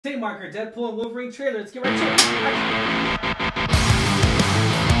Day marker, Deadpool Wolverine trailer. Let's get right to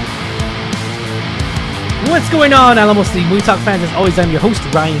it. What's going on, Alamo City Movie Talk fans? As always, I'm your host,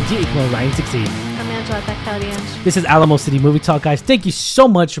 Ryan G. Ryan16. I'm Angela. This is Alamo City Movie Talk, guys. Thank you so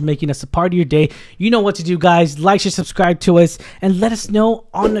much for making us a part of your day. You know what to do, guys. Like, share, subscribe to us, and let us know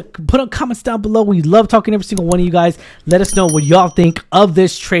put on comments down below. We love talking to every single one of you guys. Let us know what y'all think of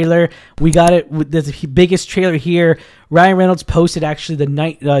this trailer. We got it with the biggest trailer here. Ryan Reynolds posted actually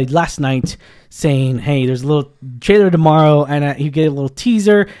last night saying, hey, there's a little trailer tomorrow, and you get a little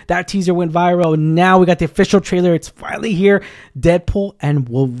teaser. That teaser went viral. Now we got the official trailer. It's finally here. Deadpool and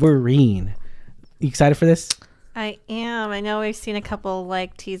Wolverine. You excited for this? I am. I know we've seen a couple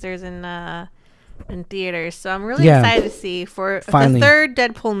teasers in theaters, so I'm really excited to see for the third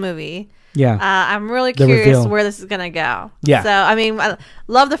Deadpool movie. Yeah. I'm really curious where this is going to go. Yeah. So, I mean, I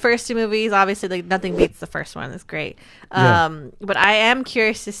love the first two movies. Obviously, nothing beats the first one. It's great. But I am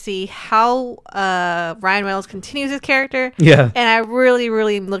curious to see how Ryan Reynolds continues his character. Yeah. And I really,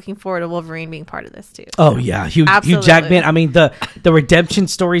 really am looking forward to Wolverine being part of this, too. Oh, yeah. Hugh Jackman. I mean, the redemption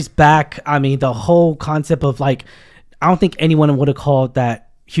story's back. I mean, the whole concept of, I don't think anyone would have called that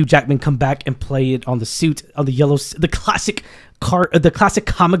Hugh Jackman come back and play it on the suit, on the yellow, the classic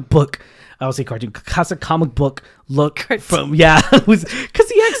comic book. I would say cartoon, classic comic book look from because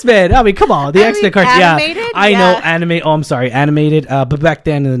the X-Men. I mean, come on, the X-Men cartoon. Animated? I know animated. Oh, I'm sorry, animated. But back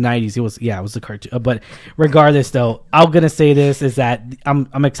then in the '90s, it was the cartoon. But regardless, though, I'm gonna say this is that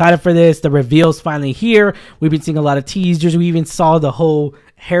I'm excited for this. The reveal's finally here. We've been seeing a lot of teasers. We even saw the whole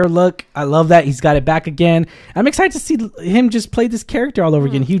hair look. I love that he's got it back again. I'm excited to see him just play this character all over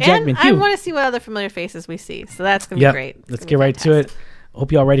again. Hugh Jackman. I want to see what other familiar faces we see. So that's gonna be great. Let's get right to it.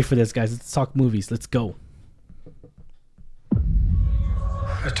 Hope y'all ready for this, guys. Let's talk movies. Let's go.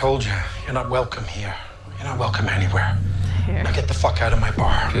 I told you, you're not welcome here. You're not welcome anywhere. Now get the fuck out of my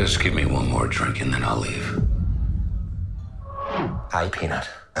bar. Just give me one more drink and then I'll leave. Hi, Peanut.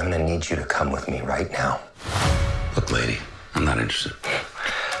 I'm gonna need you to come with me right now. Look, lady, I'm not interested.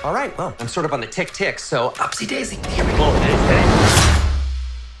 All right, well, I'm sort of on the tick-tick, so upsy daisy. Here we go.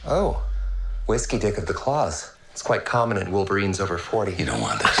 Oh, whiskey dick of the claws. It's quite common in Wolverines over 40. You don't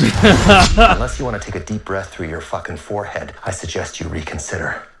want this. Unless you want to take a deep breath through your fucking forehead, I suggest you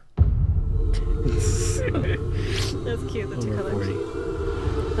reconsider. That's cute, the two colors.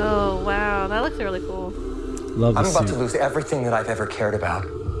 Oh, wow. That looks really cool. Love the I'm about suit. to lose everything that I've ever cared about.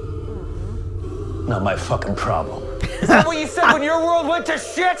 Not my fucking problem. Is that what you said when your world went to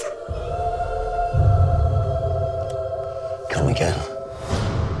shit? Come again.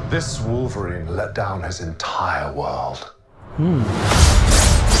 This Wolverine let down his entire world. Want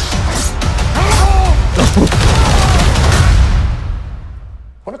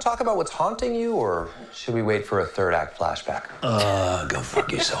to talk about what's haunting you, or should we wait for a third act flashback? Go fuck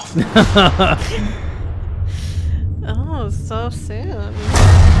yourself. Oh, so soon.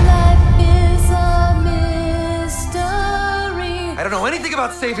 Life is a mystery. I don't know anything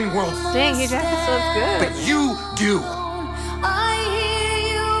about saving worlds. Dang, Hugh Jackman so good. But you do. I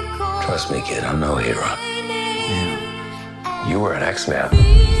hear you call. Trust me, kid, I'm no hero. You were an X-Man.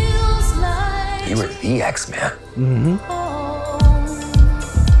 Feels like You were the X-Man. Mm-hmm.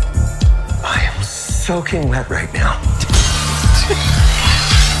 I am soaking wet right now.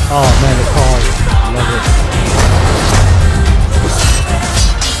 Oh man, the cars. Love it.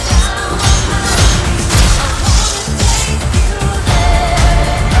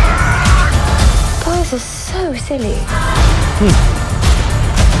 Boys are so silly.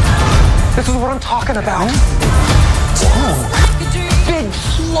 This is what I'm talking about. Big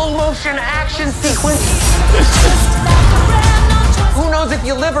slow motion action sequence. Who knows if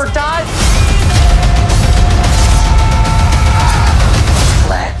you live or die?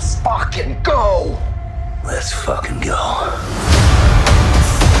 Let's fucking go. Let's fucking go.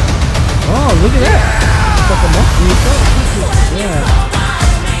 Oh, look at that.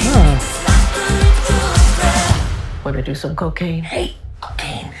 Want to do some cocaine? Hey,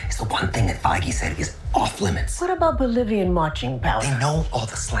 cocaine is the one thing that Feige said is off limits. What about Bolivian marching powder? They know all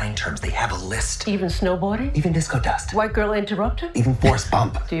the slang terms. They have a list. Even snowboarding? Even disco dust. White girl interrupter? Even force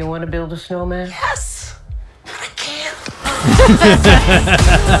bump. Do you want to build a snowman? Yes. I can't.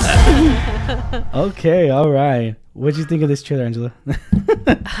 Okay, all right. What'd you think of this trailer, Angela?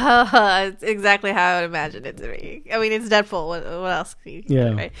 It's exactly how I would imagine it to be. I mean, it's Deadpool. What else can you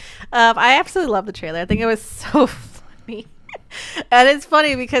do, right? I absolutely love the trailer. I think it was so funny. And it's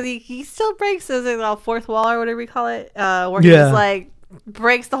funny because he still breaks his fourth wall or whatever we call it, where he just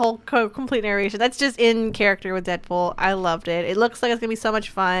breaks the whole complete narration. That's just in character with Deadpool. I loved it. It looks like it's gonna be so much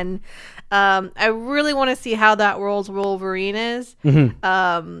fun. I really want to see how that world's Wolverine is.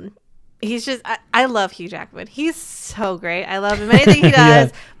 He's just, I love Hugh Jackman. He's so great. I love him. Anything he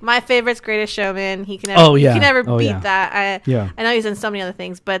does. My favorite's Greatest Showman. He can never beat that. I know he's in so many other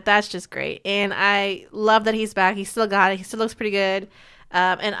things, but that's just great. And I love that he's back. He's still got it. He still looks pretty good.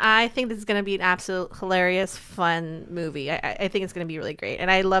 And I think this is going to be an absolute hilarious, fun movie. I think it's going to be really great.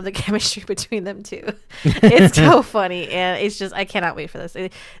 And I love the chemistry between them, too. It's so funny. And it's just, I cannot wait for this.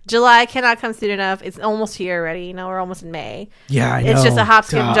 July cannot come soon enough. It's almost here already. You know, we're almost in May. Yeah, I know. It's just a hop,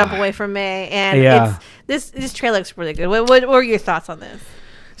 skip, and jump away from May. And this trailer looks really good. What were your thoughts on this?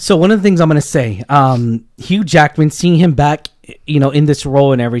 So one of the things I'm going to say, Hugh Jackman, seeing him back, you know, in this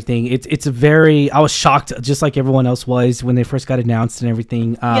role and everything, it's a very, I was shocked just like everyone else was when they first got announced and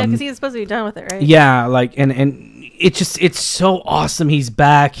everything. Yeah, because he was supposed to be done with it, right? Yeah, like, and it's so awesome he's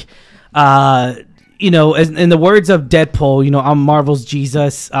back. You know, in the words of Deadpool, you know, I'm Marvel's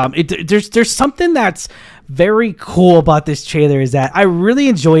Jesus. There's something that's very cool about this trailer is that I really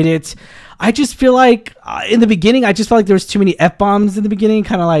enjoyed it. I just feel like in the beginning, I just felt like there was too many F-bombs in the beginning.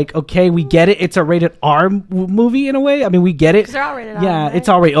 Kind of like, okay, we get it. It's a rated R movie in a way. I mean, we get it. Because they're all rated R. Yeah, right? it's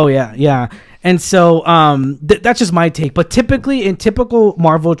all rated. Oh, yeah. And so that's just my take. But typically, in typical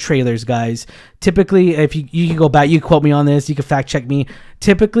Marvel trailers, guys, typically, if you can go back, you can quote me on this, you can fact check me.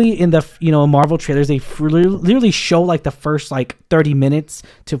 Typically, in the Marvel trailers, they literally show like the first like 30 minutes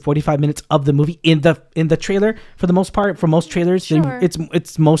to 45 minutes of the movie in the trailer for the most part. For most trailers, sure.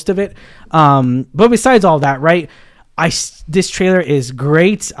 It's most of it. But besides all that, right? This trailer is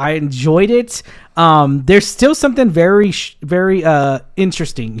great. I enjoyed it. There's still something very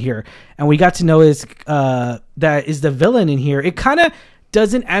interesting here, and we got to know that is the villain in here. It kind of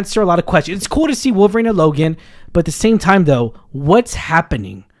doesn't answer a lot of questions. It's cool to see Wolverine and Logan, but at the same time, though, what's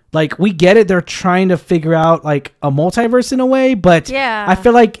happening? Like, we get it. They're trying to figure out like a multiverse in a way, but yeah. I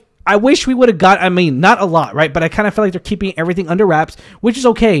feel like I wish we would have got. I mean, not a lot, right? But I kind of feel like they're keeping everything under wraps, which is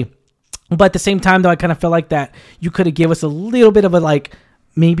okay. But at the same time, though, I kind of feel like that you could have gave us a little bit of a like,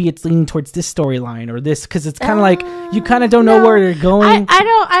 maybe it's leaning towards this storyline or this, because it's kind of like you kind of don't know where they're going.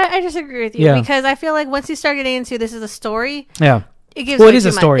 I disagree with you because I feel like once you start getting into this is a story. Yeah. It gives it is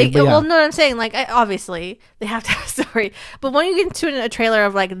a story. Well, no, I'm saying like obviously they have to have a story, but when you get into a trailer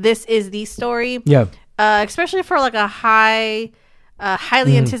of like this is the story, especially for like a highly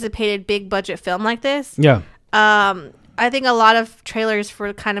anticipated big budget film like this, I think a lot of trailers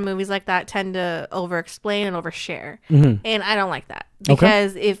for kind of movies like that tend to over-explain and overshare, and I don't like that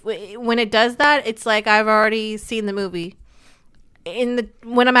because when it does that, it's like I've already seen the movie.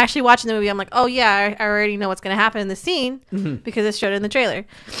 When I'm actually watching the movie, I'm like, oh yeah, I already know what's going to happen in the scene because it's showed in the trailer.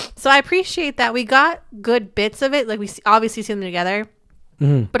 So I appreciate that we got good bits of it, like we obviously see them together.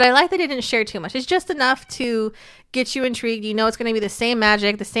 But I like that it didn't share too much. It's just enough to get you intrigued. You know, it's going to be the same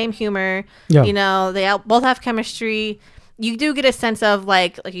magic, the same humor. You know, they both have chemistry. You do get a sense of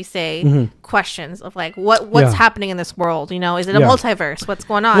like you say, questions of like what's happening in this world. You know, is it a multiverse? What's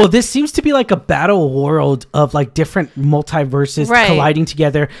going on? Well, this seems to be like a battle world of like different multiverses colliding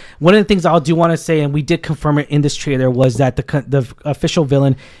together. One of the things I do want to say, and we did confirm it in this trailer, was that the official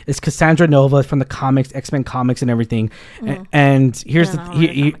villain is Cassandra Nova from the comics, X-Men comics, and everything. And here's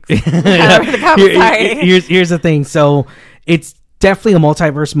here's the thing. So it's definitely a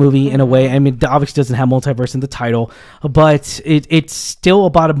multiverse movie in a way. I mean, it obviously doesn't have multiverse in the title, but it's still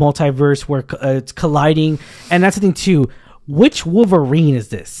about a multiverse where it's colliding. And that's the thing too. Which Wolverine is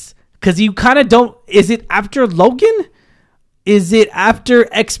this? Because you kind of don't. Is it after Logan? Is it after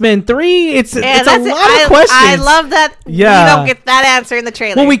X-Men 3? It's a lot of questions. I love that you don't get that answer in the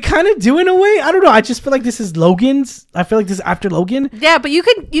trailer. Well, we kind of do in a way. I don't know. I just feel like this is Logan's. I feel like this is after Logan. Yeah, but you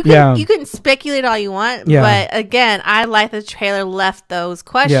can speculate all you want. Yeah. But again, I like the trailer left those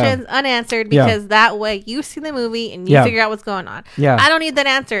questions unanswered because that way you see the movie and you figure out what's going on. Yeah. I don't need that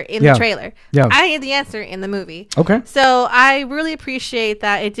answer in the trailer. Yeah. I need the answer in the movie. Okay. So I really appreciate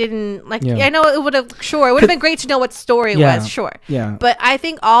that it didn't I know it would have been great to know what story it was. Sure. Yeah. But I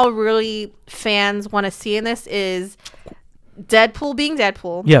think all really fans want to see in this is Deadpool being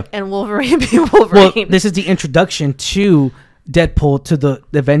Deadpool and Wolverine being Wolverine. Well, this is the introduction to Deadpool to the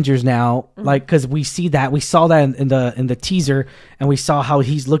Avengers now, like, because we saw that in the teaser, and we saw how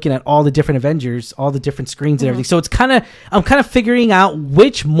he's looking at all the different Avengers, all the different screens and everything. So it's I'm kind of figuring out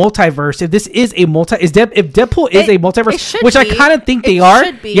which multiverse, if this is a if Deadpool is a multiverse, which I kind of think they are.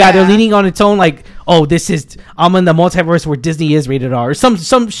 They're leaning on its own, like, oh, I'm in the multiverse where Disney is rated R, or some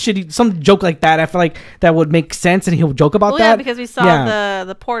joke like that. I feel like that would make sense, and he'll joke about that. Yeah, because we saw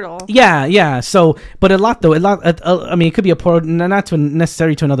the portal. Yeah. So, but I mean, it could be a portal, not to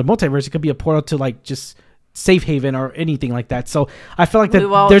necessarily to another multiverse. It could be a portal to like just safe haven or anything like that. So I feel like there's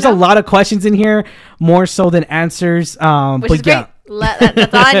know. a lot of questions in here, more so than answers. Which but is great.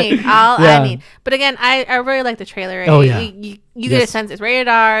 That's all I need. I need. But again, I really like the trailer. Oh yeah. You get a sense it's rated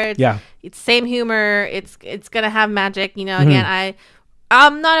R. It's same humor. It's gonna have magic. You know. Again,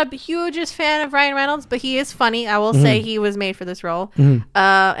 I'm not a hugest fan of Ryan Reynolds, but he is funny. I will say he was made for this role. And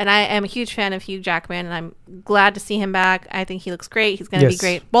I am a huge fan of Hugh Jackman, and I'm glad to see him back. I think he looks great. He's going to be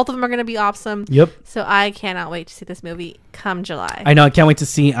great. Both of them are going to be awesome. Yep. So I cannot wait to see this movie come July. I know. I can't wait to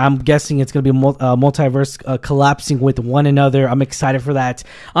see. I'm guessing it's going to be multiverse collapsing with one another. I'm excited for that.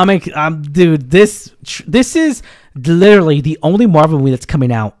 Dude, this is literally the only Marvel movie that's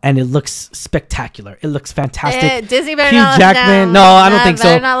coming out, and it looks spectacular. It looks fantastic. Disney better Hugh not Jackman. let us down. No, I don't think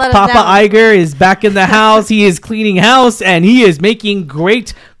so. Papa down. Iger is back in the house. He is cleaning house, and he is making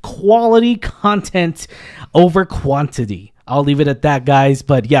great quality content over quantity. I'll leave it at that, guys.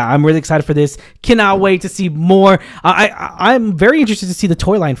 But yeah, I'm really excited for this. Cannot wait to see more. I'm very interested to see the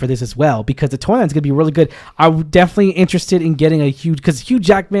toy line for this as well, because the toy line is going to be really good. I'm definitely interested in getting because Hugh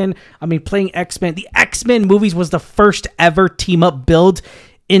Jackman, playing X-Men. The X-Men movies was the first ever team up build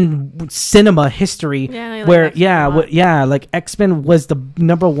in cinema history, like X-Men was the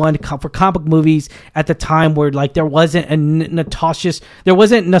number one for comic movies at the time, where like there wasn't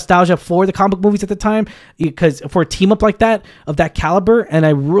nostalgia for the comic movies at the time, because for a team up like that of that caliber. And I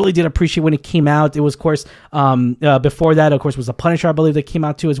really did appreciate when it came out. It was, of course, before that, of course, was the Punisher, I believe, that came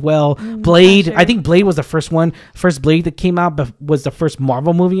out too as well. Blade, Punisher. I think Blade was the first Blade that came out, was the first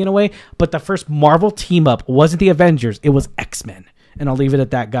Marvel movie in a way, but the first Marvel team up wasn't the Avengers, it was X-Men. And I'll leave it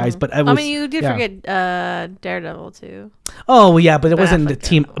at that, guys. But you did forget Daredevil too. Oh yeah, but it wasn't the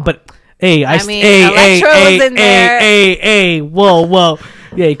team. But Electro was in there. Hey, whoa.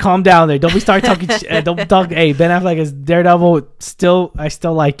 Yeah, calm down there. Don't we start talking. Don't talk. Hey, Ben Affleck is Daredevil. I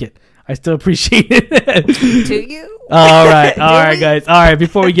still like it. I still appreciate it. Do you? All right, guys. All right,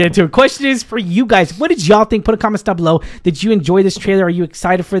 before we get into it, question is for you guys. What did y'all think? Put a comment down below. Did you enjoy this trailer? Are you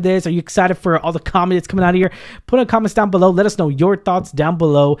excited for this? Are you excited for all the comedy that's coming out of here? Put a comments down below. Let us know your thoughts down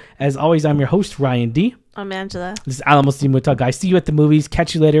below. As always, I'm your host, Ryan D. I'm Angela. This is Alamo City Movie Talk, guys. See you at the movies.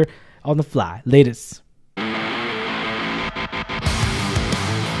 Catch you later on the fly. Latest.